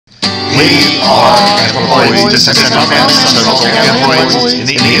We are Anthropoids, descendants of ancestral androids in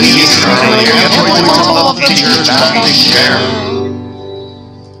the easiest early androids of the future that we share.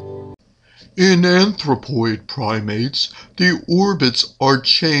 In anthropoid primates, the orbits are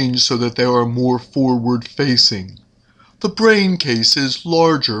changed so that they are more forward-facing. The brain case is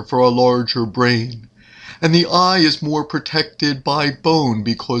larger for a larger brain, and the eye is more protected by bone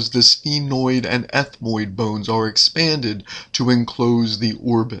because the sphenoid and ethmoid bones are expanded to enclose the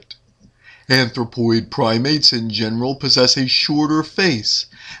orbit. Anthropoid primates in general possess a shorter face,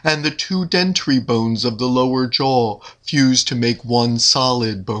 and the two dentary bones of the lower jaw fuse to make one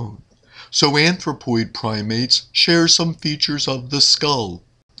solid bone. So anthropoid primates share some features of the skull.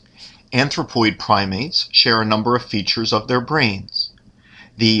 Anthropoid primates share a number of features of their brains.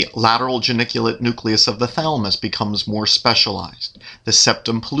 The lateral geniculate nucleus of the thalamus becomes more specialized. The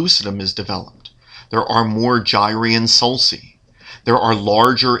septum pellucidum is developed. There are more gyri and sulci. There are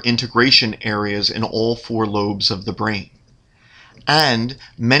larger integration areas in all four lobes of the brain. And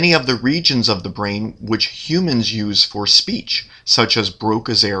many of the regions of the brain which humans use for speech, such as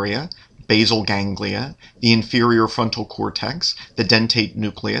Broca's area, basal ganglia, the inferior frontal cortex, the dentate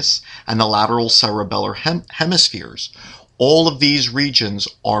nucleus, and the lateral cerebellar hemispheres, all of these regions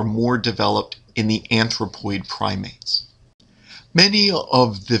are more developed in the anthropoid primates. Many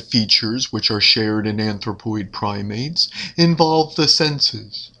of the features which are shared in anthropoid primates involve the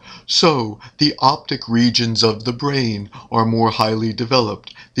senses. So, the optic regions of the brain are more highly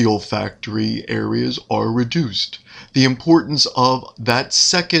developed, the olfactory areas are reduced. The importance of that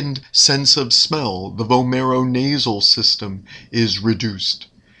second sense of smell, the vomeronasal system, is reduced.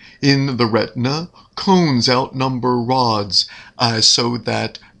 In the retina, cones outnumber rods, so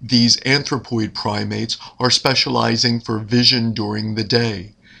that these anthropoid primates are specializing for vision during the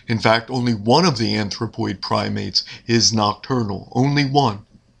day. In fact, only one of the anthropoid primates is nocturnal, only one.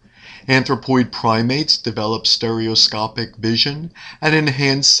 Anthropoid primates develop stereoscopic vision, an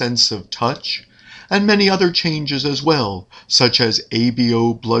enhanced sense of touch, and many other changes as well, such as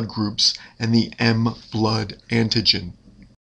ABO blood groups and the M blood antigen.